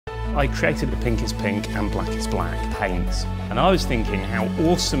I created the Pink is Pink and Black is Black paints. And I was thinking how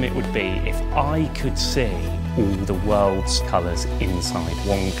awesome it would be if I could see all the world's colours inside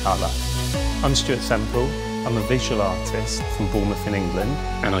one colour. I'm Stuart Semple. I'm a visual artist from Bournemouth in England,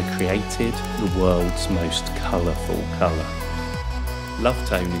 and I created the world's most colourful colour.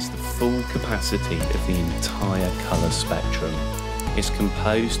 LOVETONE is the full capacity of the entire colour spectrum. It's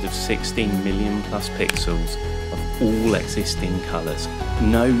composed of 16 million plus pixels of all existing colours.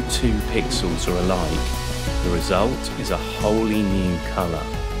 No two pixels are alike. The result is a wholly new colour,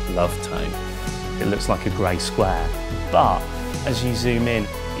 LOVETONE. It looks like a grey square, but as you zoom in,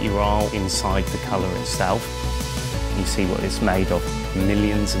 you are inside the colour itself. You see what it's made of,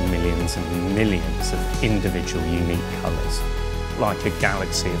 millions and millions and millions of individual unique colours. Like a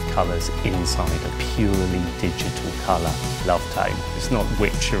galaxy of colours inside a purely digital colour, LOVETONE. It's not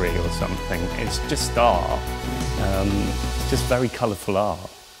witchery or something, it's just art. It's just very colourful art.